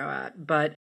eyebrow at,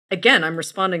 but again, I'm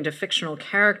responding to fictional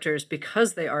characters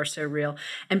because they are so real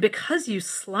and because you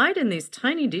slide in these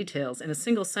tiny details in a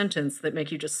single sentence that make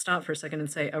you just stop for a second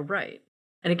and say, oh, right.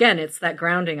 And again, it's that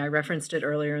grounding. I referenced it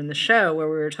earlier in the show where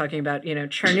we were talking about,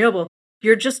 Chernobyl.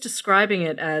 You're just describing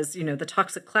it as, the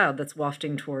toxic cloud that's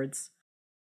wafting towards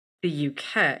the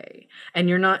UK. And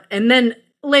you're not, and then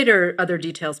later other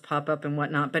details pop up and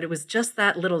whatnot, but it was just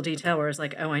that little detail where it's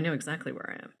like, oh, I know exactly where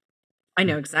I am. I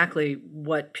know exactly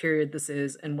what period this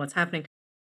is and what's happening.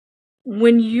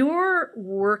 When you're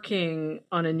working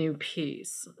on a new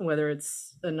piece, whether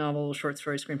it's a novel, short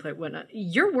story, screenplay, whatnot,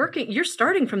 you're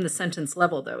starting from the sentence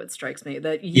level, though, it strikes me,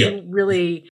 that you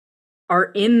really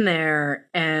are in there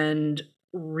and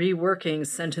reworking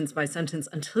sentence by sentence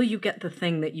until you get the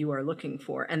thing that you are looking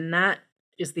for. And that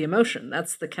is the emotion.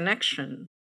 That's the connection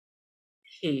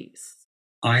piece.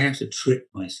 I have to trick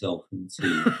myself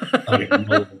into starting a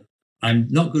novel. I'm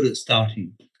not good at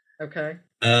starting. Okay.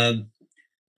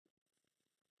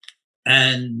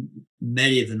 And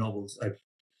many of the novels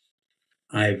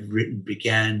I've written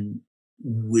began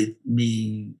with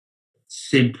me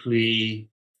simply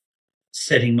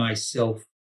setting myself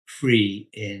free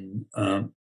in a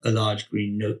large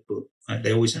green notebook.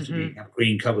 They always have to have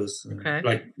green covers,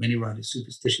 like many writers,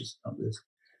 superstitious about this.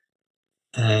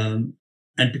 And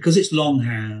because it's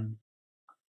longhand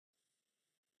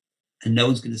and no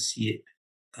one's going to see it,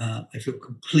 I feel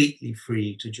completely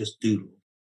free to just doodle.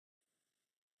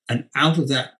 And out of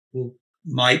that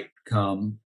might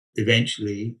come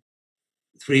eventually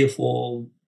 3 or 4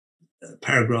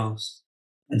 paragraphs,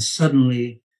 and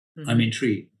suddenly I'm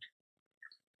intrigued.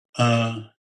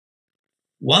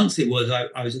 Once it was,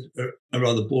 I was at a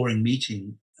rather boring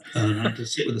meeting, and I had to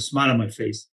sit with a smile on my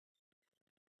face.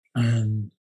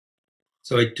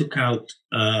 So I took out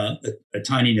a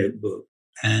tiny notebook,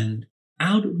 and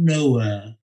out of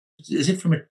nowhere, as if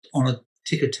on a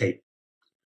ticker tape,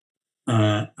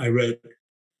 I wrote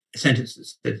a sentence that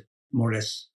said more or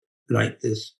less like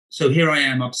this. So here I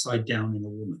am upside down in a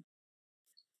woman.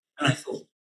 And I thought,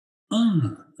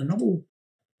 a novel,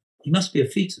 he must be a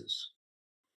fetus.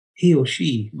 He or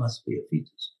she must be a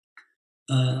fetus.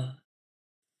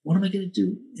 What am I going to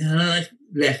do? And I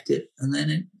left it, and then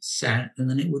it sat, and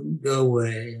then it wouldn't go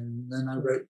away. And then I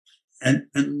wrote, and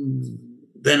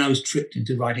then I was tricked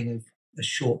into writing a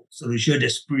short sort of jeu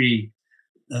d'esprit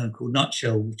called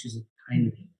Nutshell, which is a kind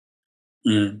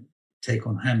of take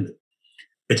on Hamlet.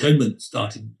 Atonement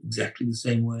started exactly the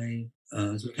same way. I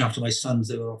was looking after my sons.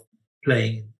 They were off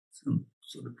playing in some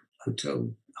sort of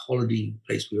hotel holiday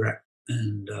place we were at.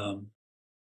 And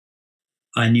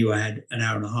I knew I had an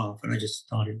hour and a half, and I just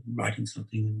started writing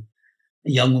something. And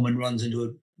a young woman runs into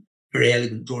a very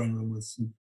elegant drawing room with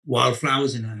some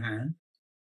wildflowers in her hand.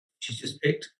 She's just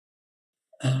picked.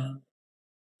 And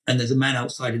there's a man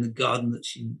outside in the garden that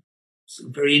she's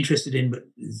very interested in, but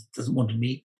doesn't want to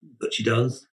meet, but she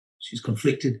does. She's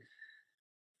conflicted.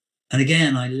 And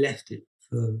again, I left it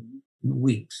for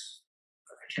weeks.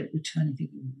 I kept returning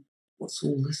thinking, what's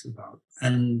all this about?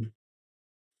 And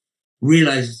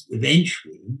realized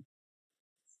eventually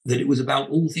that it was about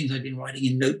all the things I'd been writing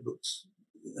in notebooks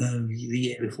the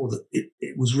year before, that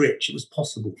it was rich, it was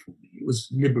possible for me, it was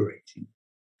liberating.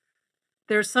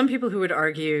 There are some people who would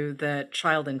argue that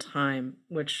Child in Time,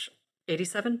 which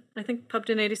 87, I think, pubbed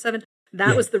in 87,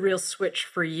 that was the real switch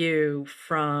for you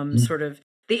from sort of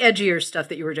the edgier stuff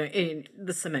that you were doing in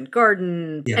The Cement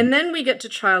Garden. Yeah. And then we get to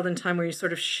Child in Time, where you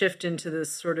sort of shift into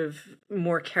this sort of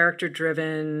more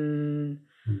character-driven,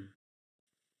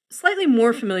 slightly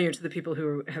more familiar to the people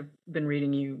who have been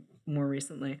reading you more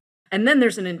recently. And then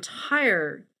there's an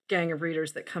entire gang of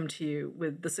readers that come to you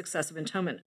with The Success of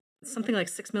Atonement. something like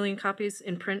 6 million copies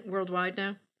in print worldwide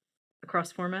now,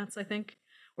 across formats, I think.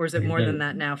 Or is it There you more than go.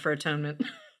 that now for Atonement?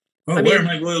 Oh, I where are mean,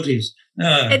 my royalties?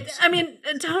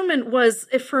 Atonement was,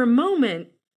 if for a moment,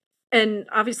 and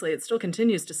obviously it still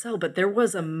continues to sell, but there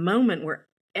was a moment where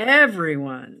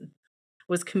everyone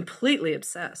was completely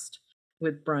obsessed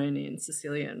with Bryony and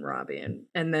Cecilia and Robbie,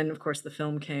 and then, of course, the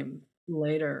film came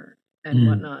later and Mm,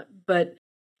 whatnot. But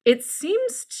it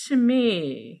seems to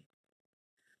me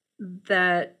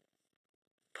that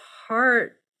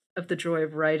part of the joy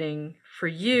of writing for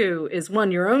you is,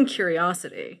 one, your own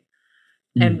curiosity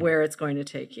and mm, where it's going to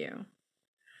take you.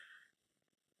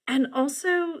 And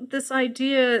also this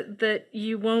idea that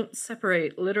you won't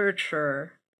separate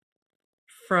literature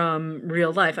from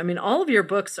real life. I mean, all of your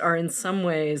books are in some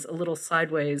ways a little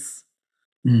sideways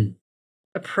mm.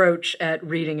 approach at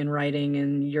reading and writing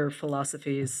and your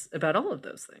philosophies about all of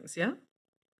those things, yeah?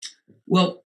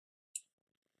 Well,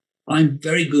 I'm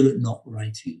very good at not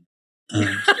writing.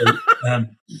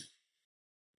 Um,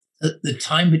 the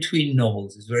time between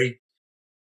novels is very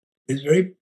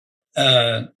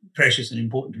precious and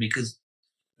important to me because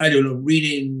I do a lot of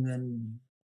reading and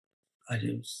I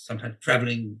do sometimes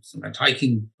traveling, sometimes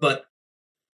hiking, but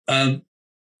um,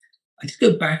 I just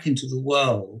go back into the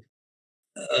world.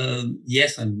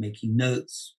 Yes, I'm making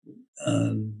notes,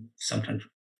 sometimes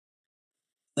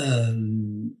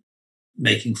um,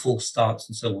 making false starts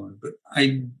and so on, but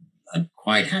I'm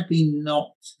quite happy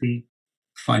not to be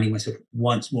finding myself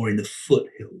once more in the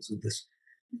foothills of this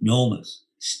enormous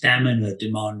stamina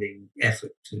demanding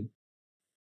effort to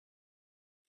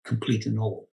complete a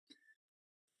novel.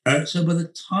 So by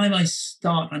the time I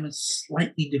start, I'm a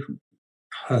slightly different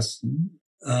person.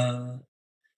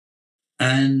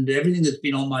 And everything that's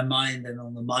been on my mind and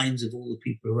on the minds of all the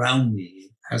people around me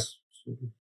has sort of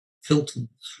filtered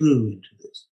through into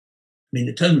this. I mean,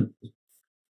 Atonement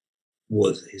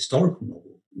was a historical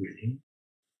novel, really,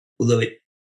 although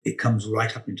it comes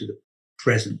right up into the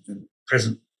present, and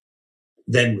present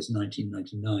then was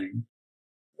 1999.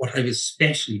 What I've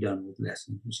especially done with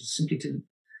Lesson, which is simply to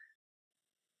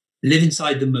live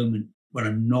inside the moment when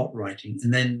I'm not writing,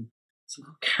 and then sort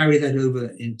of carry that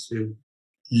over into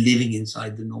living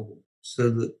inside the novel, so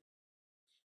that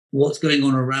what's going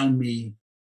on around me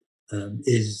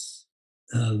is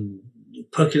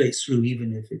percolates through,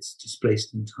 even if it's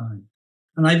displaced in time.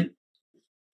 And I'm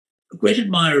a great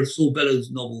admirer of Saul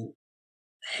Bellows' novel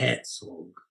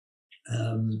Herzog.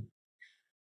 Um,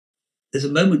 there's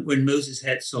a moment when Moses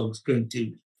Herzog's going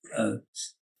to uh,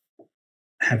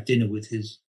 have dinner with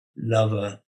his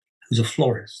lover, who's a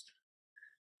florist.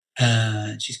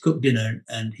 She's cooked dinner,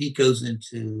 and he goes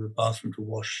into the bathroom to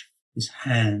wash his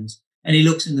hands, and he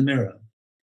looks in the mirror,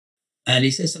 and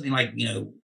he says something like,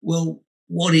 well,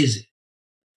 what is it?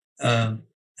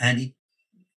 And he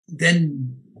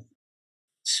then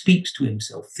speaks to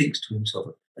himself, thinks to himself,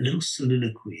 a little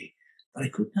soliloquy that I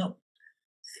couldn't help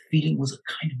feeling was a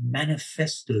kind of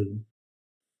manifesto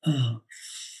uh,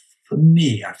 for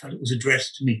me. I felt it was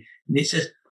addressed to me. And it says,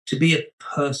 to be a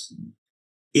person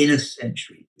in a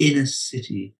century, in a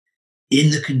city,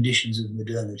 in the conditions of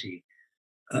modernity.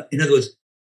 In other words,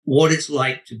 what it's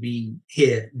like to be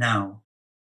here now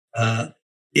uh,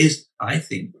 is, I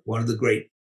think, one of the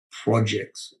great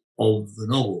projects of the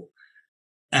novel.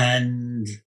 And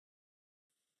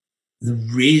the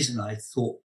reason I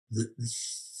thought that the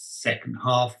second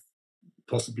half,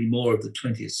 possibly more of the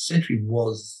 20th century,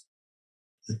 was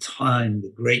the time,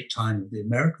 the great time of the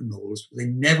American novels, they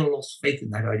never lost faith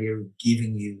in that idea of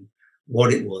giving you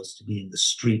what it was to be in the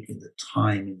street, in the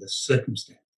time, in the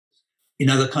circumstance. In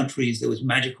other countries, there was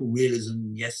magical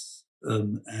realism, yes.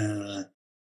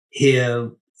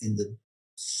 Here in the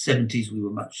 70s, we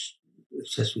were much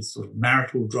obsessed with sort of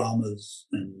marital dramas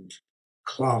and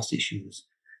class issues,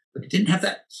 but it didn't have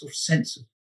that sort of sense of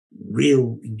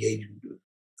real engagement of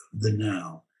the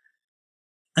now.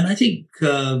 And I think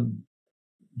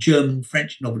German,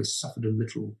 French novelists suffered a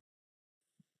little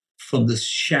from the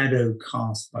shadow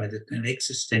cast by the kind of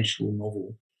existential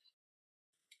novel.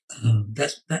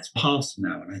 That's past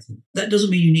now, and I think that doesn't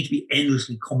mean you need to be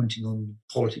endlessly commenting on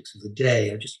politics of the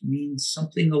day. I just mean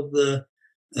something of the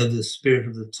spirit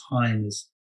of the time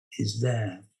is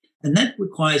there, and that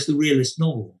requires the realist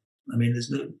novel. I mean, there's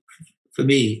no, for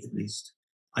me at least.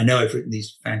 I know I've written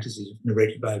these fantasies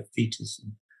narrated by a fetus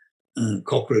and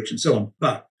cockroach and so on,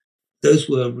 but those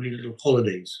were really little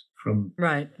holidays from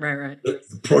Right.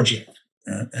 the project,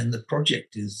 and the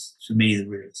project is for me the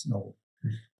realist novel.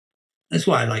 That's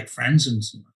why I like Franzen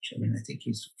so much. I mean, I think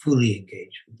he's fully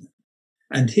engaged with them.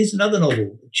 And here's another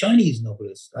novel, a Chinese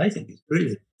novelist, I think is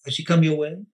brilliant. Has she come your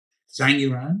way? Zhang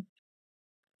Yuan?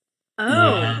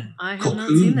 Oh, I have not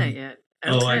seen that Cocoon. yet.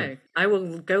 Oh, Okay. I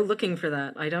will go looking for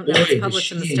that. I don't know if it's boy, does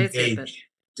published in the she States yet, but engage?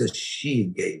 Does she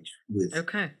engage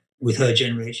okay. with her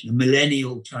generation, a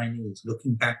millennial Chinese,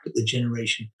 looking back at the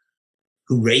generation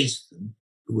who raised them,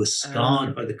 who were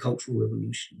scarred by the Cultural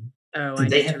Revolution, Oh, I and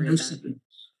they need to have no read that. siblings,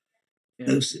 Yeah.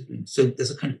 no siblings. So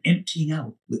there's a kind of emptying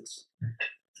out that's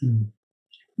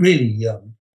really,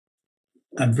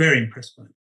 I'm very impressed by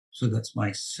it. So that's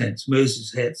my sense.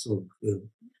 Moses Herzog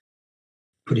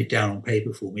put it down on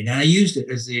paper for me. Now I used it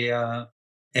as the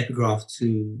epigraph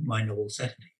to my novel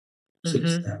Saturday.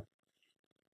 Since now.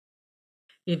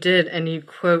 You did, and you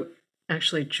quote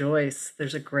actually Joyce.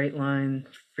 There's a great line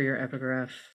for your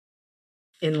epigraph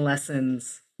in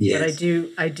Lessons. Yes. But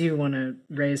I do want to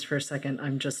raise for a second.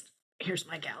 Here's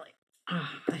my galley. Oh,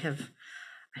 I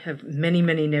have many,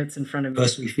 many notes in front of me.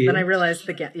 First we feel. Then I realized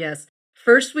yes.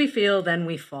 First we feel, then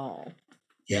we fall.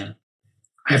 Yeah.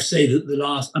 I have to say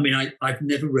that I've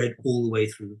never read all the way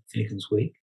through Finnegan's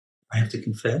Wake, I have to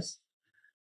confess.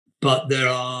 But there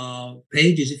are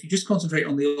pages, if you just concentrate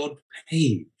on the odd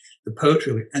page, the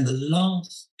poetry of it, and the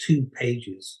last 2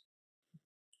 pages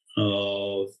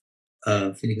of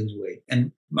Finnegan's Wake.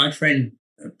 And my friend,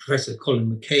 Professor Colin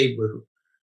McCabe, wrote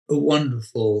a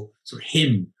wonderful sort of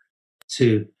hymn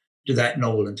to that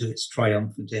novel and to its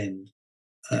triumphant end.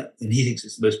 And he thinks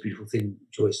it's the most beautiful thing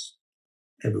Joyce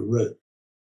ever wrote.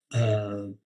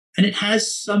 And it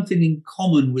has something in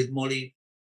common with Molly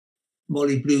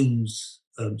Bloom's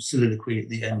soliloquy at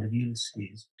the end of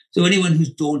Ulysses. So anyone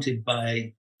who's daunted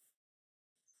by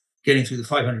getting through the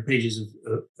 500 pages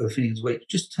of Finnegan's Wake,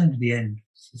 just turn to the end,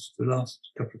 just the last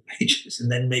couple of pages,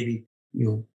 and then maybe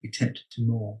you'll be tempted to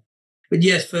more. But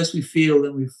yes, first we feel,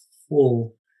 then we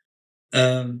fall.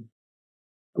 At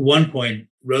one point,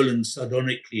 Roland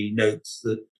sardonically notes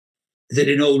that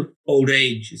in old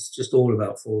age, it's just all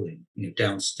about falling,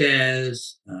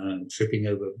 downstairs, tripping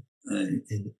over,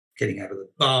 getting out of the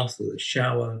bath or the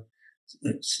shower,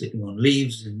 slipping on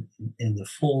leaves in the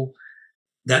fall.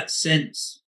 That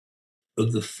sense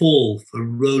of the fall for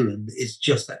Roland is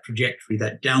just that trajectory,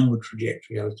 that downward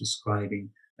trajectory I was describing,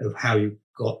 of how you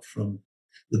got from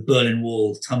the Berlin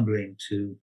Wall tumbling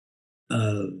to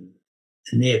a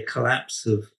near collapse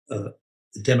of the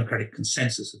democratic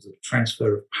consensus of the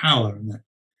transfer of power and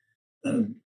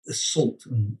that assault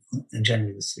on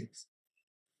January the 6th.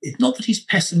 It's not that he's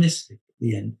pessimistic at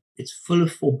the end. It's full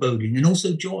of foreboding and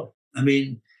also joy. I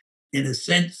mean, in a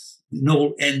sense, the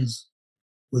novel ends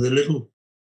with a little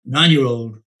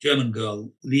 9-year-old German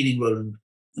girl leading Roland,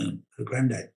 her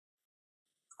granddad,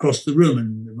 across the room.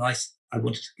 And I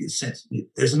wanted to get a sense that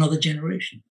there's another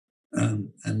generation.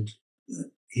 And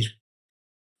he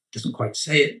doesn't quite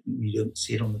say it. You don't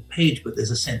see it on the page, but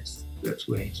there's a sense that's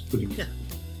where he's putting it. Yeah.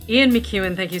 Ian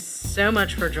McEwan, thank you so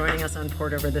much for joining us on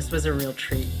Port Over. This was a real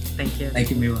treat. Thank you.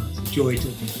 Thank you, Mira. It's a joy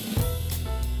talking to you.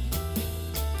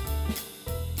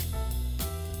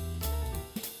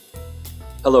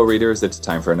 Hello, readers. It's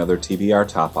time for another TBR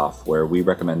Top Off, where we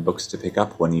recommend books to pick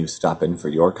up when you stop in for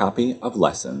your copy of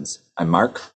Lessons. I'm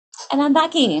Mark. And I'm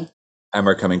Becky. And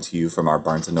we're coming to you from our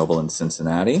Barnes & Noble in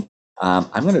Cincinnati.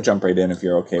 I'm going to jump right in if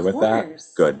you're okay with that.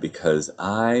 Good, because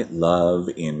I love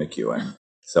Ian McEwan.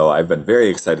 So I've been very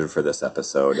excited for this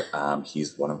episode.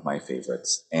 He's one of my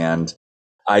favorites. And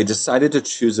I decided to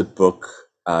choose a book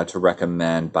to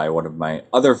recommend by one of my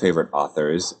other favorite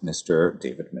authors, Mr.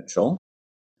 David Mitchell.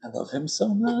 I love him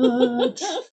so much.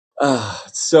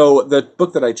 So the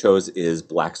book that I chose is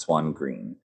Black Swan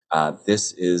Green.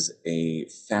 This is a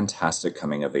fantastic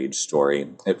coming-of-age story.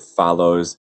 It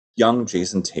follows young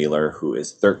Jason Taylor, who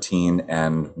is 13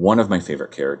 and one of my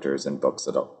favorite characters in books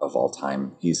of all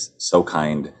time. He's so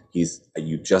kind.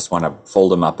 You just want to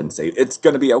fold him up and say, it's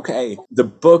going to be okay. The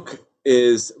book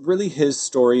is really his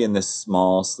story in this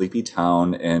small, sleepy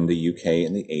town in the UK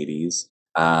in the 80s.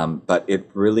 But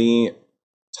it really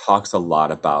talks a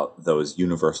lot about those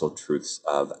universal truths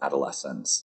of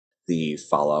adolescence, the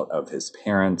fallout of his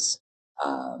parents,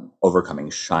 overcoming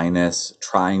shyness,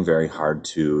 trying very hard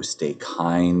to stay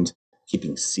kind,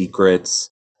 keeping secrets,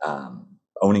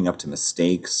 owning up to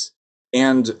mistakes,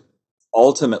 and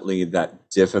ultimately that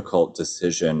difficult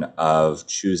decision of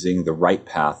choosing the right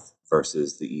path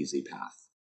versus the easy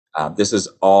path. This is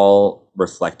all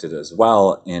reflected as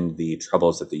well in the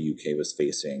troubles that the UK was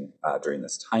facing during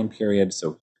this time period.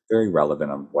 So very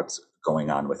relevant on what's going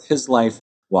on with his life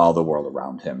while the world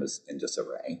around him is in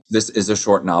disarray. This is a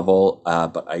short novel,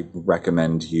 but I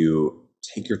recommend you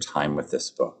take your time with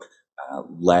this book.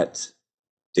 Let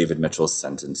David Mitchell's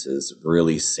sentences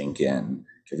really sink in.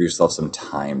 Give yourself some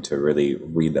time to really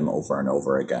read them over and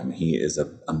over again. He is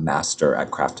a master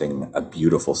at crafting a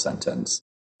beautiful sentence.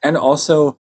 And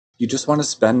also, you just want to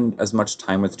spend as much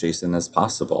time with Jason as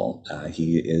possible.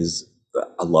 He is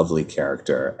a lovely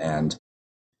character, and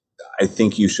I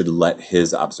think you should let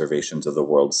his observations of the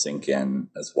world sink in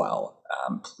as well.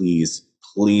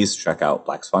 Please check out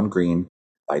Black Swan Green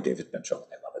by David Mitchell.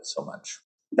 I love it so much.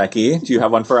 Becky, do you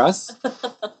have one for us?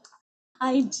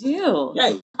 I do.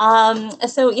 Yay.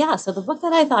 So the book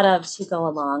that I thought of to go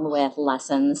along with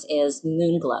lessons is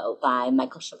Moonglow by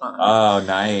Michael Chabon. Oh,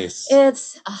 nice.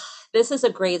 This is a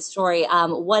great story.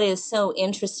 What is so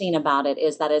interesting about it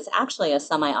is that it's actually a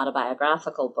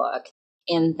semi-autobiographical book,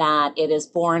 in that it is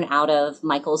born out of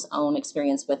Michael's own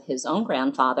experience with his own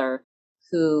grandfather,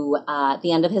 who at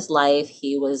the end of his life,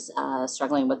 he was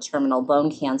struggling with terminal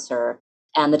bone cancer,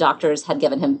 and the doctors had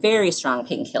given him very strong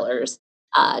painkillers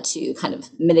to kind of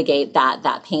mitigate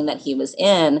that pain that he was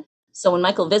in. So when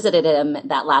Michael visited him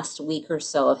that last week or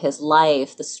so of his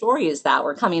life, the stories that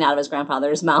were coming out of his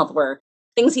grandfather's mouth were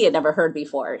things he had never heard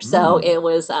before. So it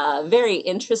was very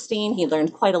interesting. He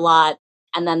learned quite a lot.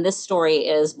 And then this story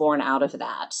is born out of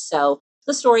that. So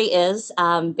the story is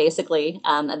basically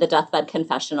the deathbed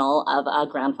confessional of a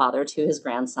grandfather to his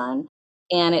grandson.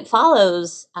 And it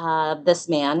follows this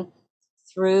man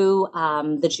through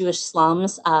the Jewish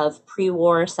slums of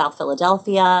pre-war South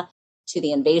Philadelphia, to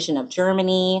the invasion of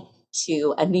Germany,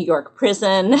 to a New York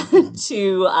prison,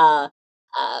 to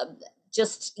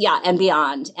and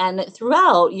beyond. And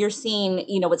throughout, you're seeing,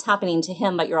 what's happening to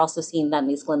him, but you're also seeing then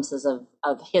these glimpses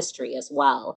of history as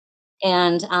well.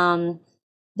 And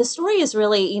the story is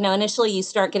really, initially you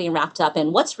start getting wrapped up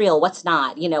in what's real, what's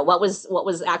not, what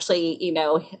was actually,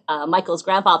 Michael's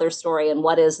grandfather's story and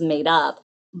what is made up.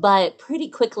 But pretty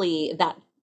quickly that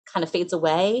kind of fades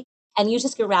away, and you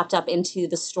just get wrapped up into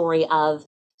the story of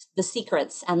the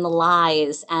secrets and the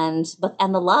lies and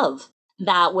the love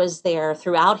that was there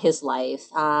throughout his life.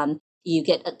 You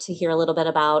get to hear a little bit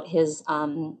about his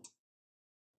the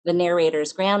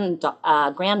narrator's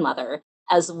grandmother,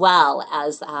 as well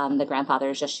as the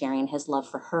grandfather just sharing his love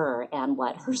for her and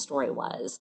what her story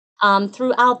was.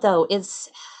 Throughout, though,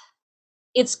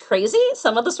 it's crazy.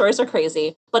 Some of the stories are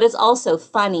crazy, but it's also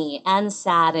funny and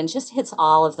sad and just hits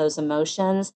all of those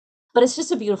emotions. But it's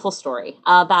just a beautiful story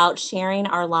about sharing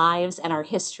our lives and our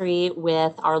history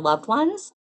with our loved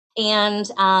ones, and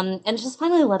just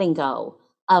finally letting go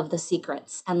of the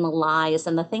secrets and the lies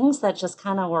and the things that just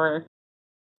kind of were,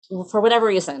 for whatever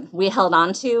reason, we held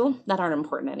on to that aren't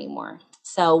important anymore.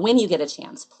 So when you get a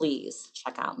chance, please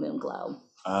check out Moonglow.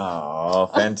 Oh,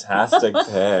 fantastic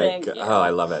pick. Oh, I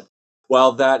love it.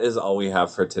 Well, that is all we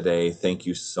have for today. Thank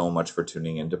you so much for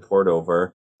tuning in to Poured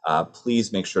Over.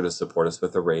 Please make sure to support us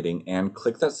with a rating and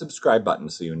click that subscribe button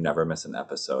so you never miss an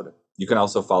episode. You can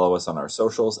also follow us on our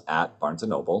socials at Barnes &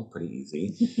 Noble. Pretty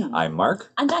easy. I'm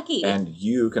Mark. I'm Becky. And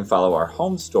you can follow our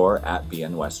home store at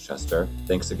BN Westchester.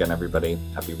 Thanks again, everybody.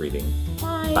 Happy reading.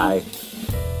 Bye. Bye.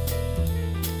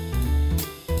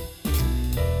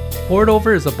 Poured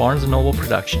Over is a Barnes & Noble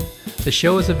production. The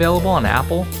show is available on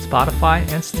Apple, Spotify,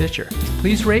 and Stitcher.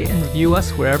 Please rate and review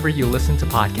us wherever you listen to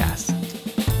podcasts.